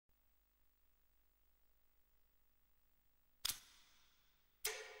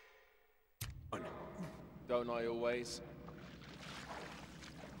Don't I always?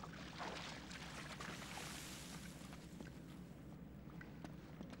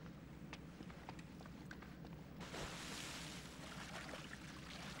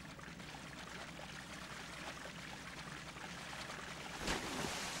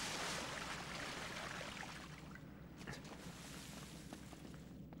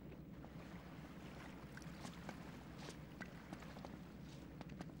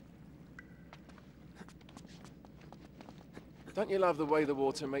 Don't you love the way the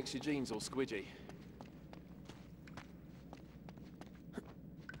water makes your jeans all squidgy?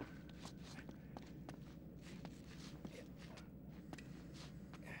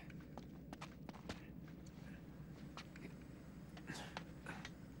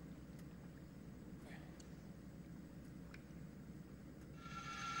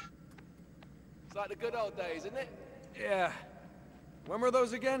 It's like the good old days, isn't it? Yeah. When were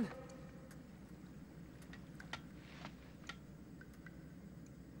those again?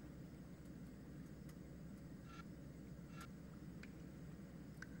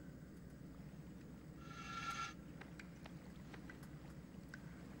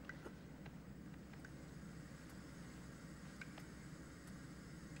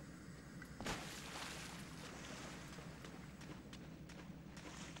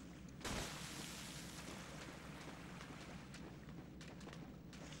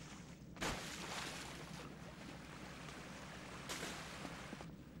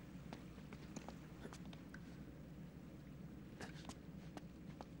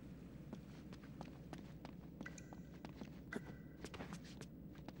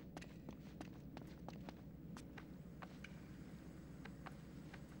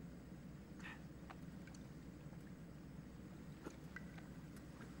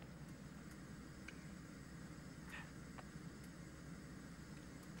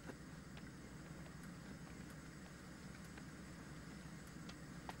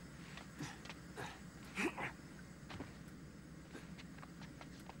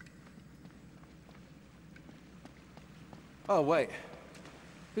 Oh, wait.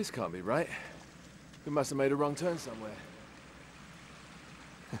 This can't be right. We must have made a wrong turn somewhere.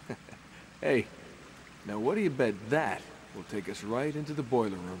 Hey, now what do you bet that will take us right into the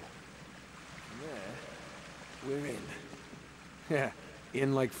boiler room? Yeah, we're in. Yeah,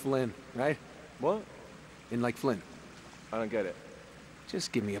 in like Flynn, right? What? In like Flynn. I don't get it.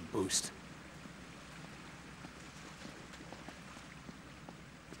 Just give me a boost.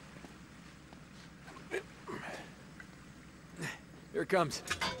 Here it comes.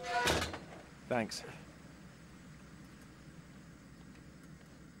 Thanks.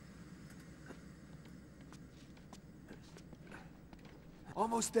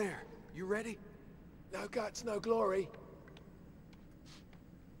 Almost there. You ready? No guts, no glory.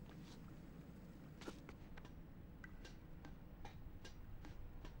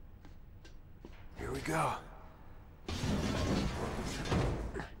 Here we go.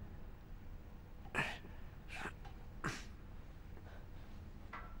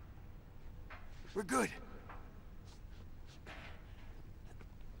 We're good.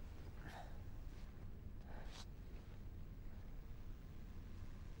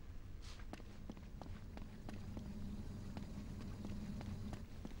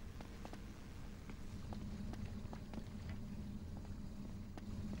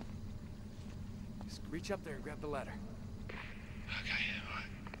 Just reach up there and grab the ladder. Okay, all right.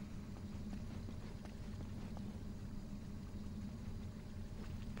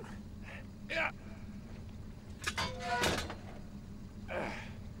 Yeah.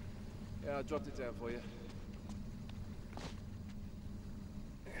 Yeah, I dropped it down for you.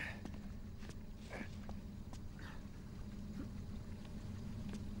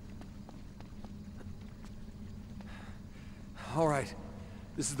 All right.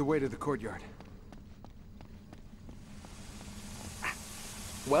 This is the way to the courtyard.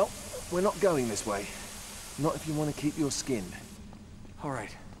 Well, we're not going this way. Not if you want to keep your skin. All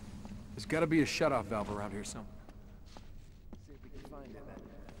right. There's got to be a shut-off valve around here somewhere. See if we can find it then.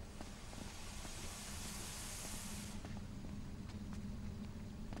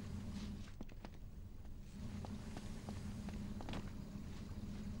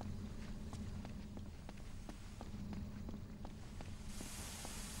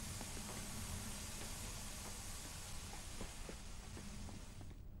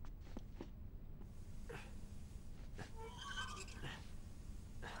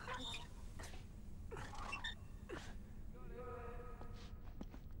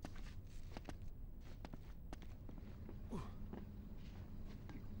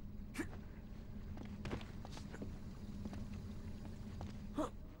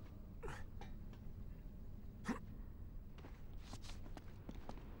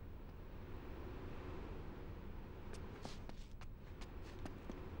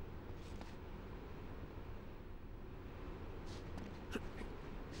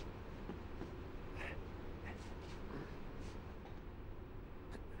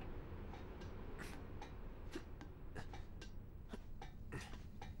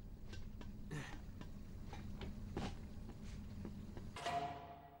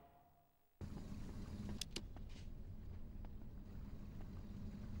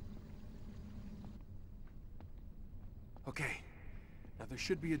 Okay. Now there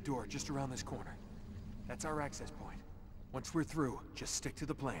should be a door just around this corner. That's our access point. Once we're through, just stick to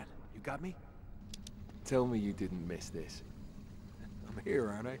the plan. You got me? Tell me you didn't miss this. I'm here,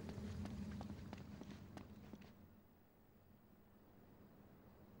 aren't I?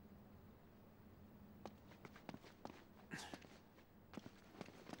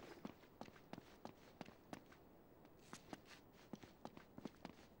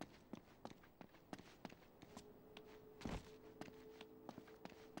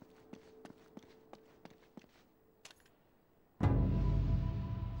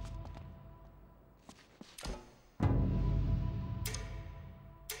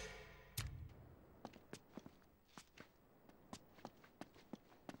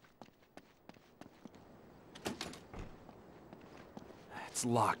 It's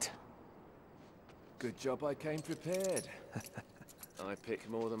locked. Good job I came prepared. I pick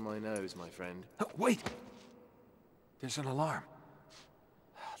more than my nose, my friend. Oh, wait! There's an alarm.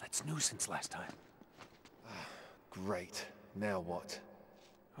 That's new since last time. Great. Now what?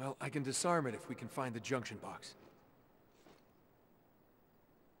 Well, I can disarm it if we can find the junction box.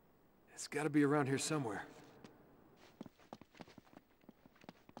 It's gotta be around here somewhere.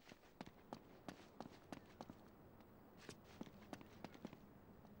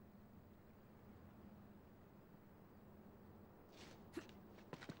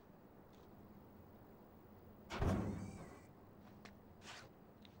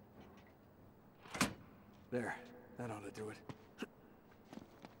 There. That ought to do it.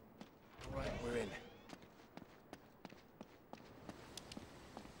 Right, we're in.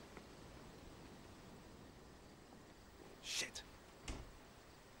 Shit.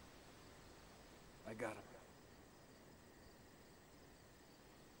 I got him.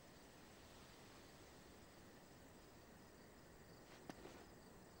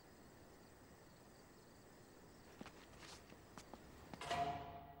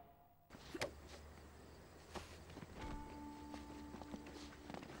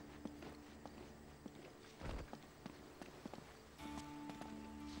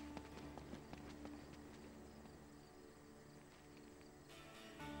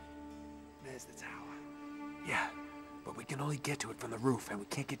 There's the tower. Yeah, but we can only get to it from the roof, and we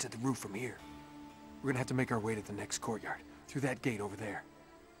can't get to the roof from here. We're gonna have to make our way to the next courtyard, through that gate over there.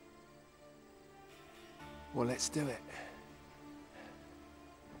 Well, let's do it.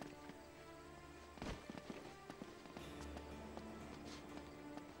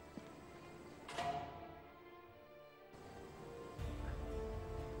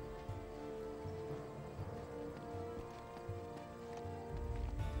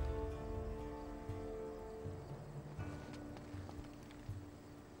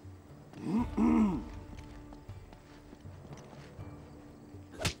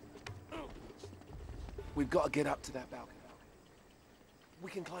 We've got to get up to that balcony.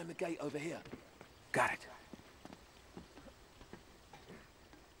 We can climb the gate over here. Got it.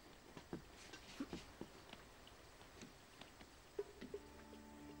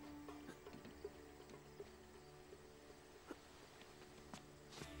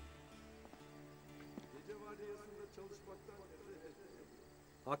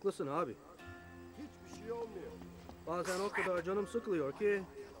 Haklısın abi. Hiçbir şey olmuyor. Bazen o kadar canım sıkılıyor ki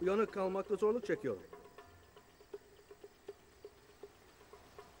uyanık kalmakta zorluk çekiyorum.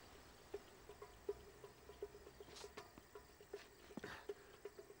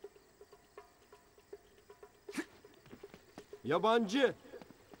 Yabancı.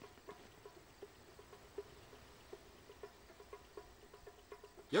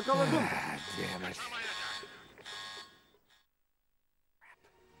 Yakaladım. Damn it.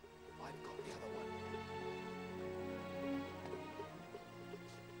 I've got the other one.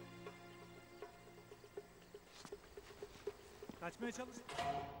 Kaçmaya çalış.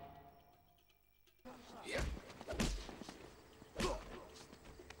 Here.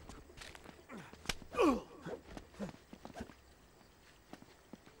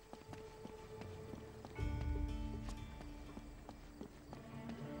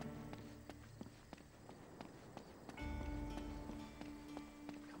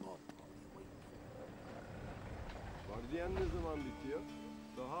 Gardiyan ne zaman bitiyor?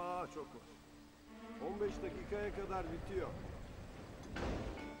 Daha çok var. 15 dakikaya kadar bitiyor.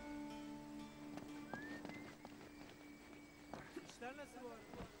 İşler nasıl var?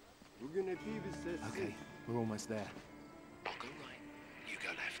 Bugün epey bir sessiz. Okay, we're almost there. I'll go right. You go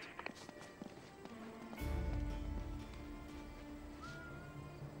left.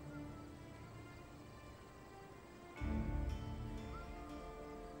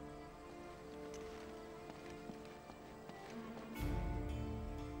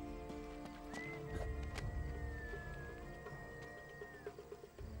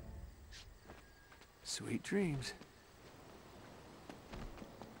 Sweet dreams.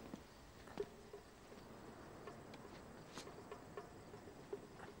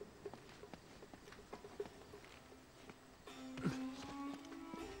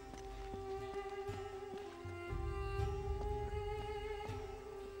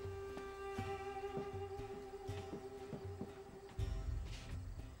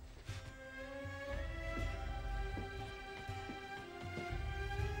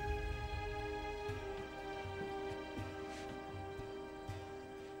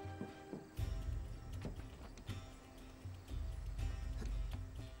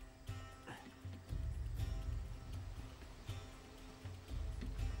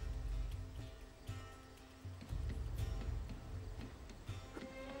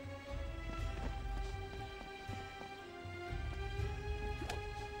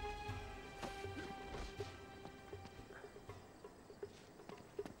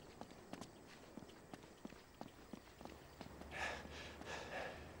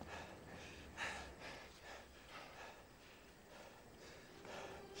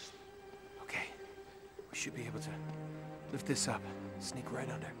 Should be able to lift this up, sneak right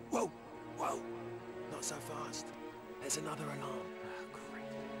under. Whoa! Whoa! Not so fast. There's another alarm. Oh, great.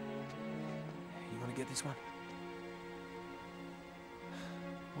 You want to get this one?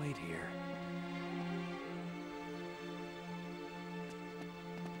 Wait here.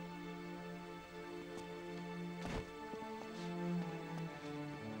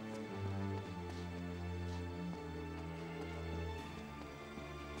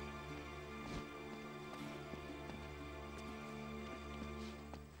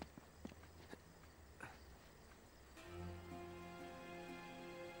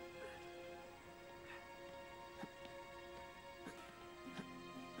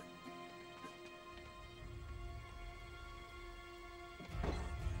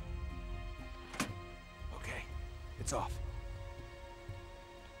 It's off.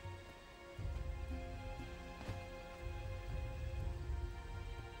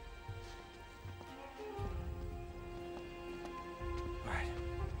 All right.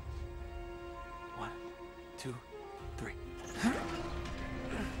 1, 2, 3.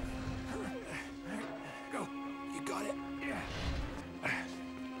 Go. You got it. Yeah.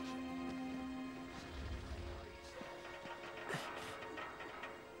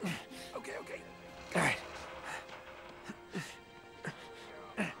 Okay, okay. All right.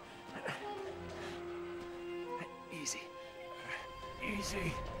 Easy.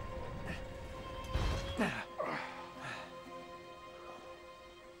 Easy. All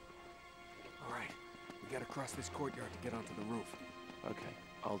right, we gotta cross this courtyard to get onto the roof. Okay,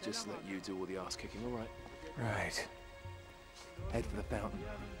 I'll just let you do all the ass kicking, all right? Right. Head for the fountain.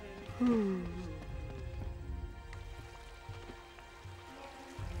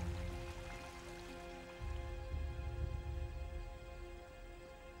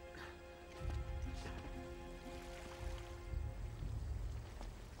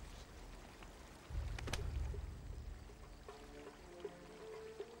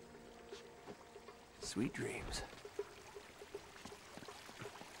 Sweet dreams.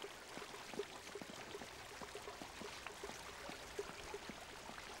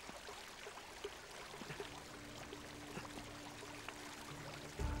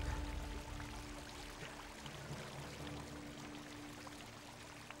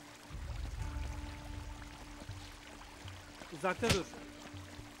 Uzakta dur.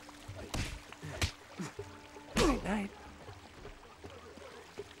 Night night.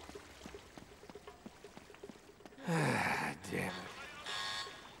 Damn it.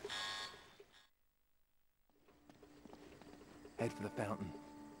 Head for the fountain.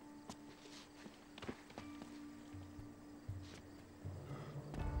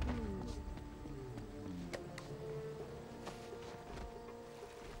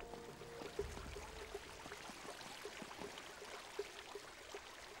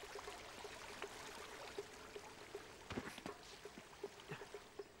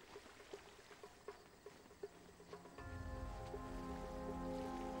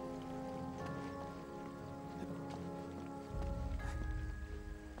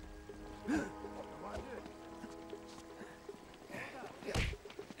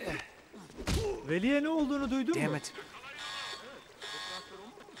 Veli'ye ne olduğunu duydun Damn mu? it.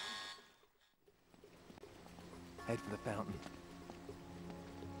 Head for the fountain.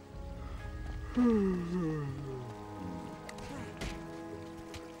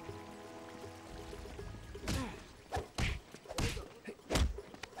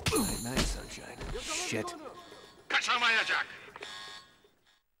 Night, night, sunshine. Shit. Kaçamayacak.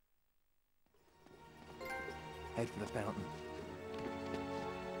 Head for the fountain.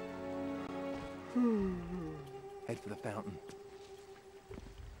 Head for the fountain.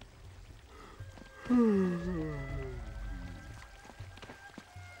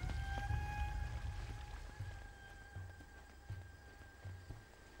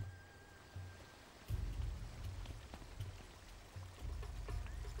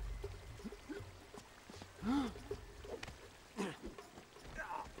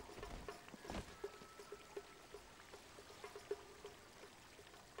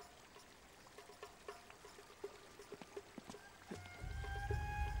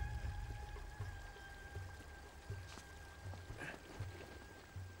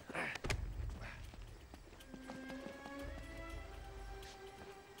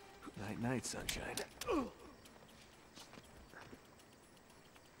 Night, sunshine.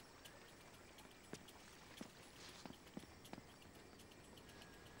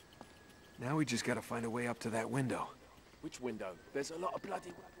 Now we just gotta find a way up to that window. Which window? There's a lot of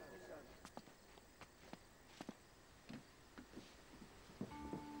bloody...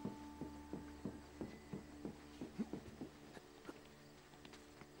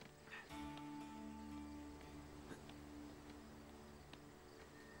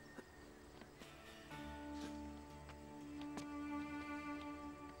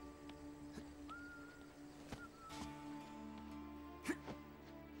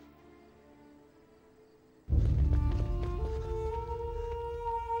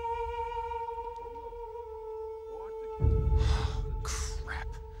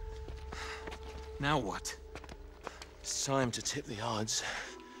 Now what? It's time to tip the odds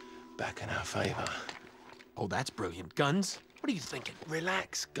back in our favor. Oh, that's brilliant. Guns? What are you thinking?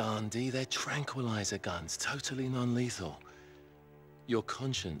 Relax, Gandhi. They're tranquilizer guns, totally non-lethal. Your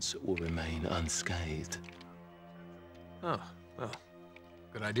conscience will remain unscathed. Oh, well,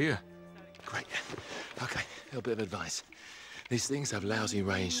 good idea. Great. Okay, a little bit of advice. These things have lousy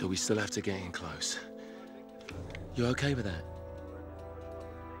range, so we still have to get in close. You okay with that?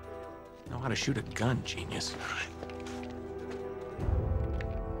 Know how to shoot a gun, genius.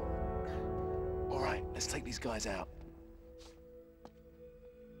 All right, let's take these guys out.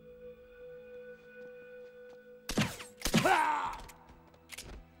 Ah,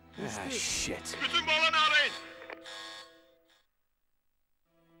 shit.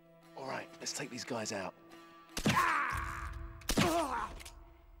 All right, let's take these guys out.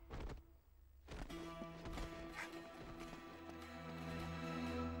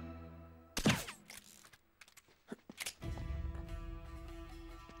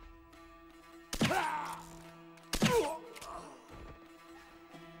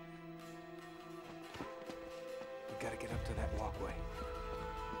 We gotta get up to that walkway.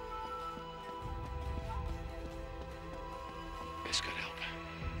 This could help.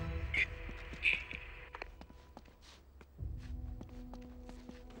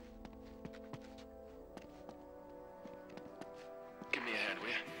 Give me a hand, will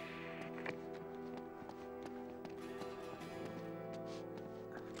you?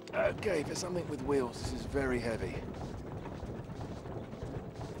 Okay, for something with wheels, this is very heavy.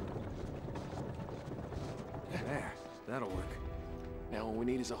 There, that'll work. Now all we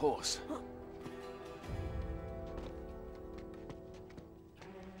need is a horse.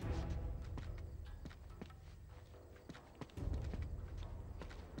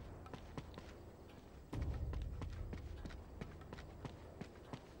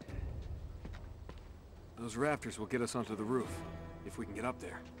 Those rafters will get us onto the roof, if we can get up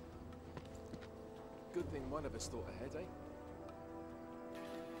there. Good thing one of us thought ahead,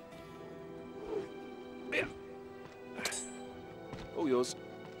 eh? All yours.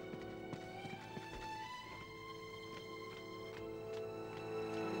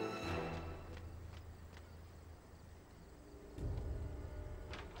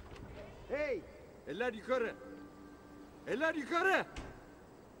 Hey! Eller yukarı! Eller yukarı!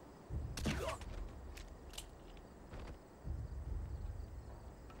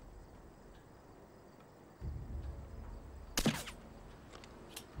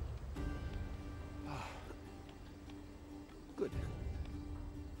 Good.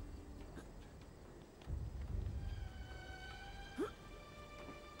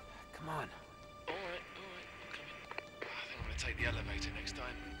 Come on. All right, I'm coming. I think I'm gonna take the elevator next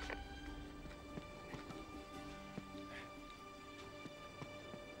time.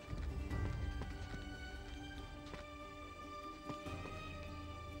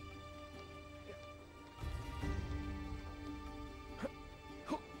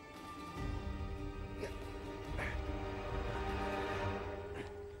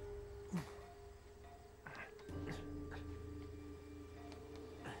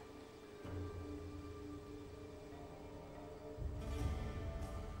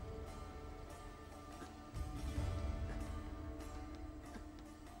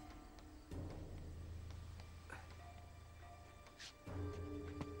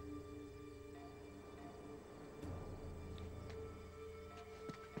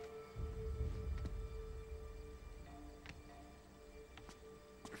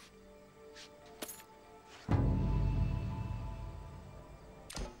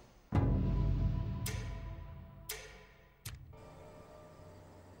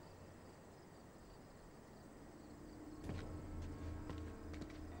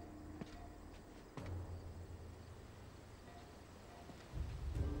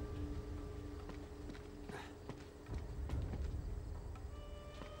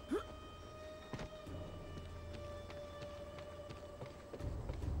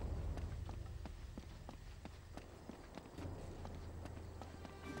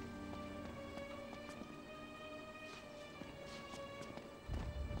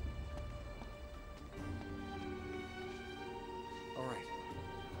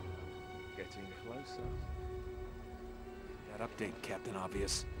 Getting closer. That update, Captain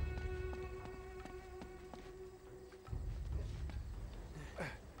Obvious.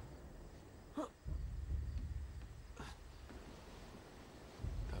 Don't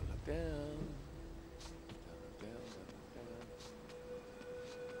look down. Don't look down, don't look down.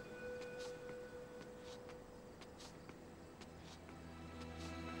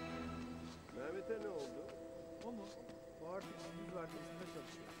 Mehmet'e ne oldu? O mu? Bu artık gündüz vardiyasında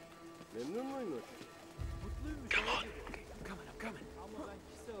çalışıyor. Memnun muymuş? Mutluymuş. Come on. I'm coming, I'm coming. Ama ben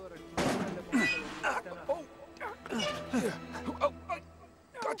kişisel olarak kimselerle muhatap olmak istemem. Oh,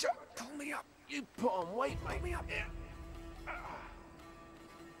 gotcha! Pull me up. You put on weight, mate. Pull me up. Yeah.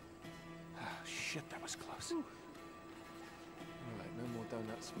 Oh, shit, that was close. Alright, no more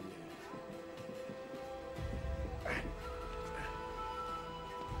donuts for you.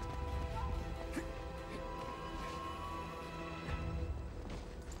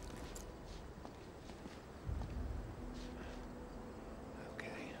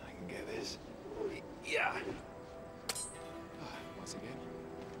 Okay, I can get this. Yeah! Once again.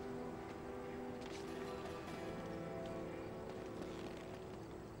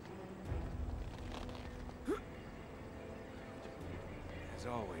 As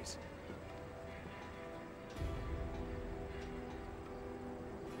always.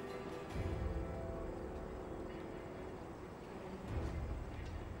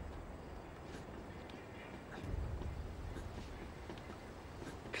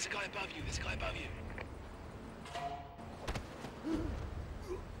 There's a guy above you. There's a guy above you.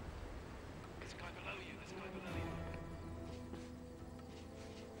 There's a guy below you. There's a guy below you.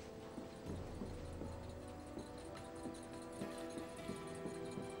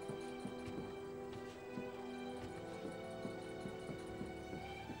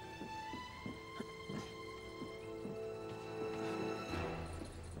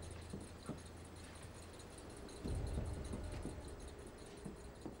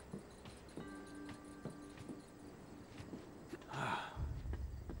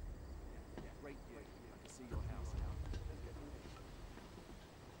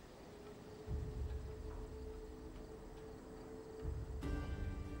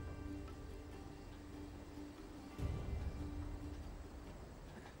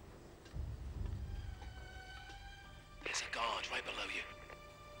 There's a guard right below you.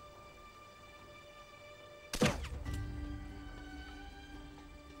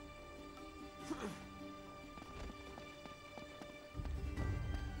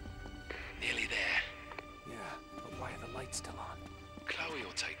 Nearly there. Yeah, but why are the lights still on? Chloe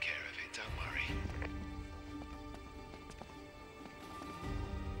will take care of it, don't worry.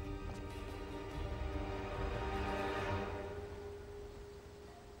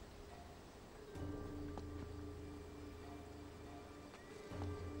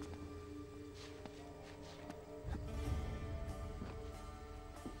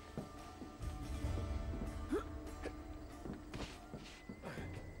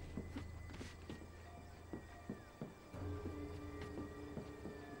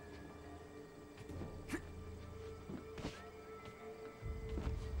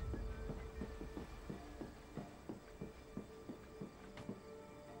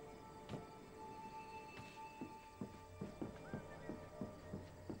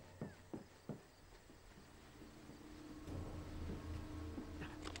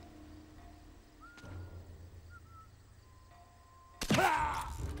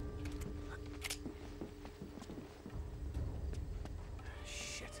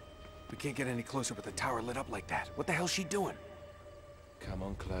 Shit. We can't get any closer with the tower lit up like that. What the hell's she doing? Come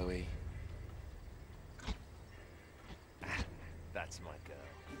on, Chloe. That's my girl.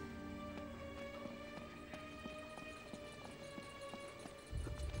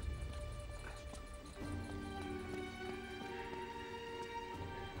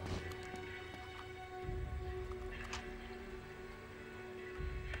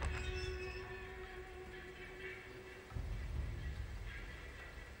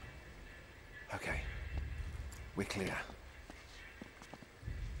 Okay. We're clear.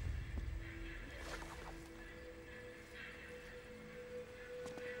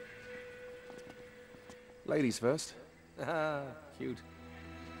 Ladies first. Ah, cute.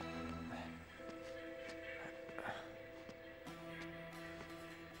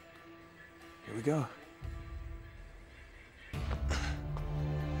 Here we go.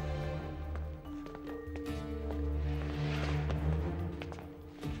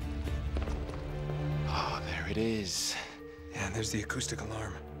 Oh, there it is. Yeah, and there's the acoustic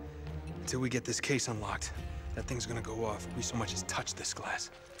alarm. Until we get this case unlocked, that thing's gonna go off if we so much as touch this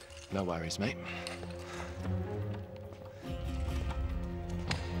glass. No worries, mate.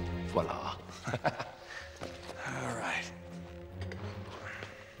 Voila. All right.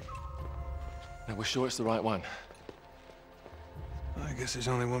 Now, we're sure it's the right one. Well, I guess there's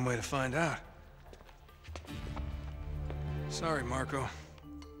only one way to find out. Sorry, Marco.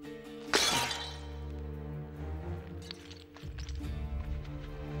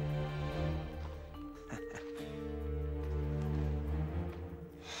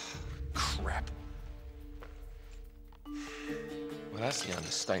 Crap. Well, that's the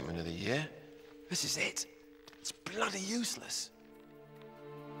understatement of the year. This is it. It's bloody useless.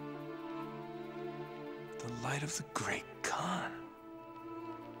 The light of the Great Khan.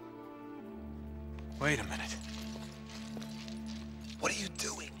 Wait a minute. What are you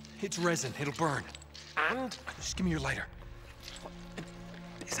doing? It's resin. It'll burn. And? Just give me your lighter.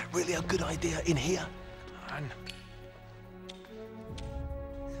 Is that really a good idea in here? Come on.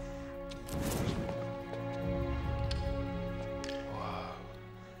 Whoa.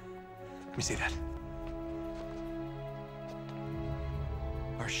 Let me see that.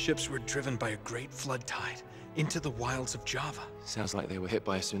 Our ships were driven by a great flood tide into the wilds of Java. Sounds like they were hit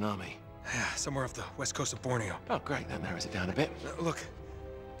by a tsunami. Yeah, somewhere off the west coast of Borneo. Oh, great. That narrows it down a bit. Look,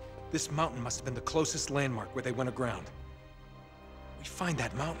 this mountain must have been the closest landmark where they went aground. We find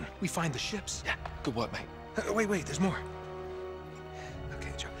that mountain, we find the ships. Yeah, good work, mate. Wait, there's more.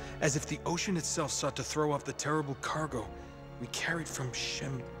 Okay, Joe. As if the ocean itself sought to throw off the terrible cargo we carried from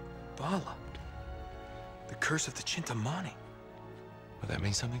Shambhala. The curse of the Chintamani. Would that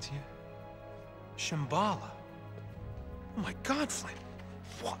mean something to you? Shambhala. Oh my God, Flynn.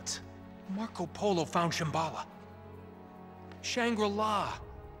 What? Marco Polo found Shambhala. Shangri-La.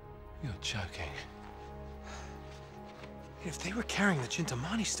 You're joking. If they were carrying the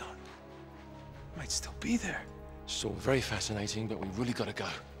Chintamani stone, it might still be there. It's all very fascinating, but we really gotta go.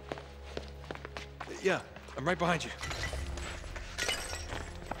 Yeah, I'm right behind you.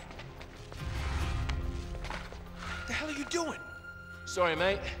 What the hell are you doing? Sorry,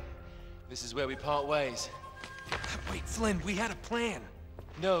 mate. This is where we part ways. Wait, Flynn, we had a plan.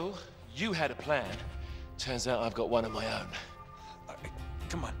 No, you had a plan. Turns out I've got one of my own.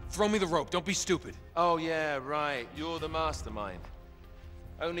 Come on, throw me the rope. Don't be stupid. Oh, yeah, right. You're the mastermind.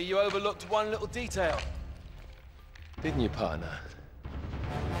 Only you overlooked one little detail. Didn't you, partner?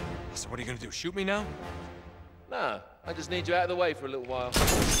 So what are you gonna do, shoot me now? No, I just need you out of the way for a little while.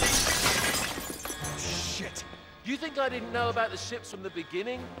 Shit. You think I didn't know about the ships from the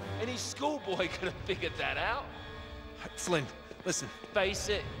beginning? Any schoolboy could have figured that out. Flynn, listen. Face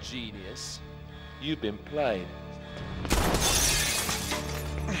it, genius. You've been played.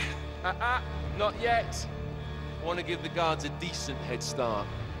 Not yet. I want to give the guards a decent head start.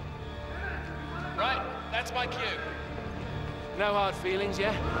 Right, that's my cue. No hard feelings,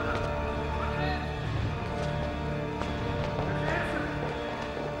 yeah?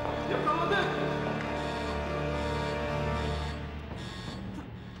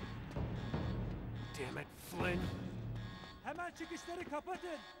 Damn it, Flynn. Hemen çıkışları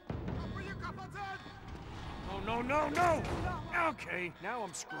kapatın. Oh, no! Okay, now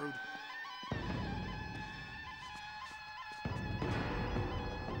I'm screwed.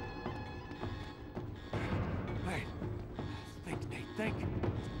 Hey, think, Nate, think.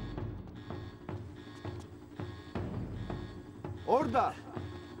 Orada!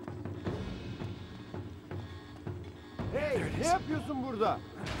 Hey, There it ne is. yapıyorsun burada?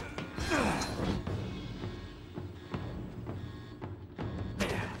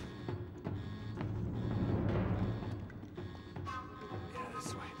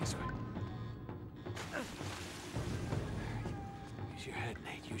 This way. Use your head,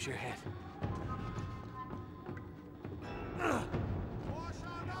 Nate, use your head. How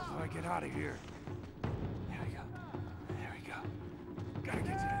do I get out of here? There we go. Gotta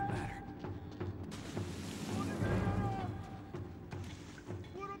get to that ladder.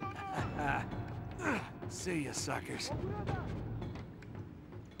 See ya, suckers.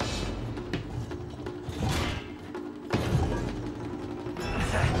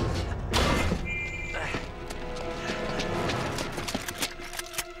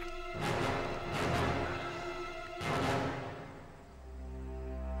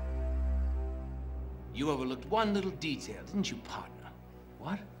 You overlooked one little detail, didn't you, partner?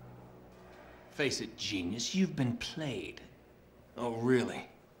 What? Face it, genius, you've been played. Oh, really?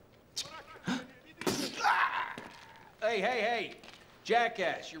 Hey!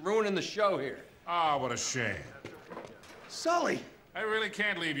 Jackass, you're ruining the show here. Ah, what a shame. Sully! I really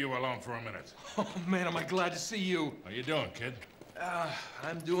can't leave you alone for a minute. Oh, man, am I glad to see you. How you doing, kid?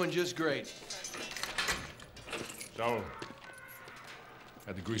 I'm doing just great. So,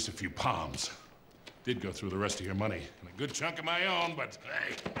 had to grease a few palms. Did go through the rest of your money, and a good chunk of my own, but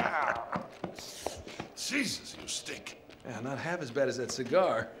hey. Ah. Jesus, you stink. Yeah, not half as bad as that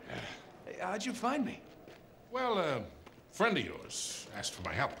cigar. Hey, how'd you find me? Well, a friend of yours asked for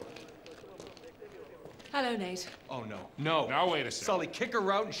my help. Hello, Nate. Oh, no. No. Now, wait a second. Sully, kick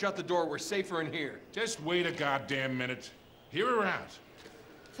her out and shut the door. We're safer in here. Just wait a goddamn minute. Hear her out.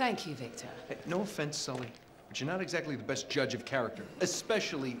 Thank you, Victor. Hey, no offense, Sully, but you're not exactly the best judge of character,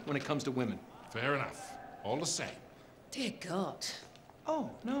 especially when it comes to women. Fair enough. All the same. Dear God. Oh,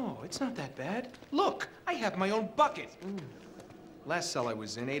 no, it's not that bad. Look, I have my own bucket. Last cell I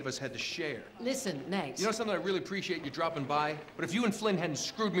was in, 8 of us had to share. Listen, Nate. You know something? I really appreciate you dropping by, but if you and Flynn hadn't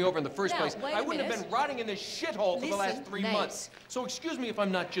screwed me over in the first place, wait I a wouldn't have minute. been rotting in this shithole for the last Listen, 3 Nate. months. So excuse me if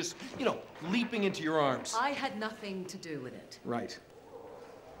I'm not just, you know, leaping into your arms. I had nothing to do with it. Right.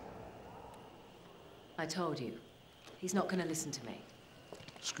 I told you. He's not going to listen to me.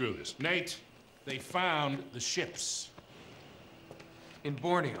 Screw this. Nate, they found the ships. In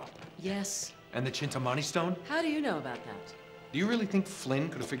Borneo. Yes. And the Chintamani stone? How do you know about that? Do you really think Flynn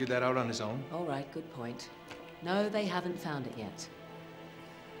could have figured that out on his own? All right, good point. No, they haven't found it yet.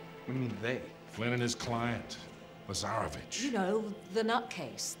 What do you mean, they? Flynn and his client, Lazarovich. You know, the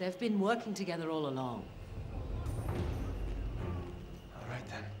nutcase. They've been working together all along. All right,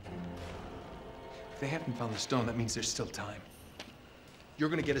 then. If they haven't found the stone, that means there's still time. You're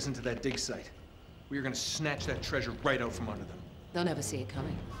gonna get us into that dig site. We are gonna snatch that treasure right out from under them. They'll never see it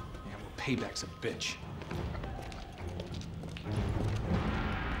coming. Yeah, well, payback's a bitch.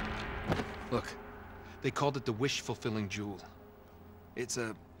 Look, they called it the wish-fulfilling jewel. It's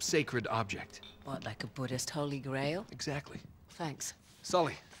a sacred object. What, like a Buddhist holy grail? Exactly. Thanks.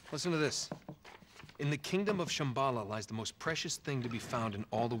 Sully, listen to this. In the kingdom of Shambhala lies the most precious thing to be found in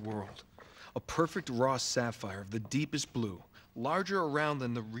all the world. A perfect raw sapphire of the deepest blue, larger around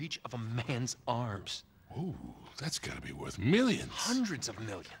than the reach of a man's arms. Ooh, that's gotta be worth millions. Hundreds of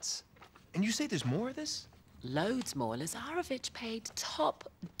millions. And you say there's more of this? Loads more. Lazarovich paid top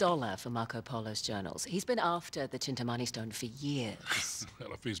dollar for Marco Polo's journals. He's been after the Chintamani stone for years.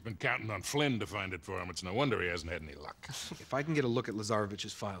 Well, if he's been counting on Flynn to find it for him, it's no wonder he hasn't had any luck. If I can get a look at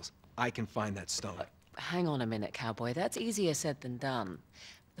Lazarovich's files, I can find that stone. Hang on a minute, cowboy. That's easier said than done.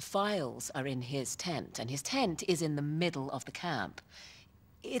 The files are in his tent, and his tent is in the middle of the camp.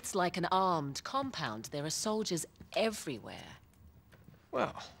 It's like an armed compound. There are soldiers everywhere.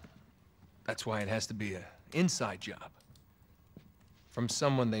 Well, that's why it has to be an inside job. From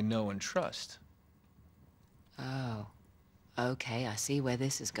someone they know and trust. Oh. Okay, I see where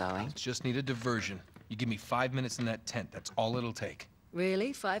this is going. Just need a diversion. You give me 5 minutes in that tent, that's all it'll take.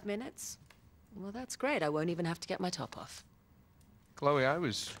 Really? 5 minutes? Well, that's great. I won't even have to get my top off. Chloe, I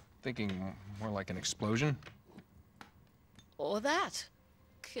was thinking more like an explosion. Or that.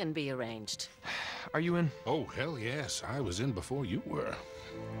 Can be arranged. Are you in? Oh, hell yes. I was in before you were.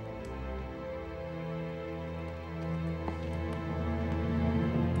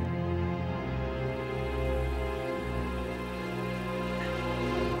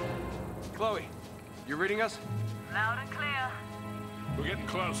 Chloe, you reading us? Loud and clear. We're getting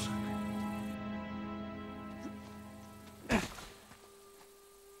close.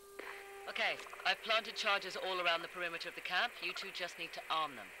 Okay, I've planted charges all around the perimeter of the camp. You two just need to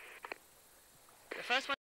arm them. The first one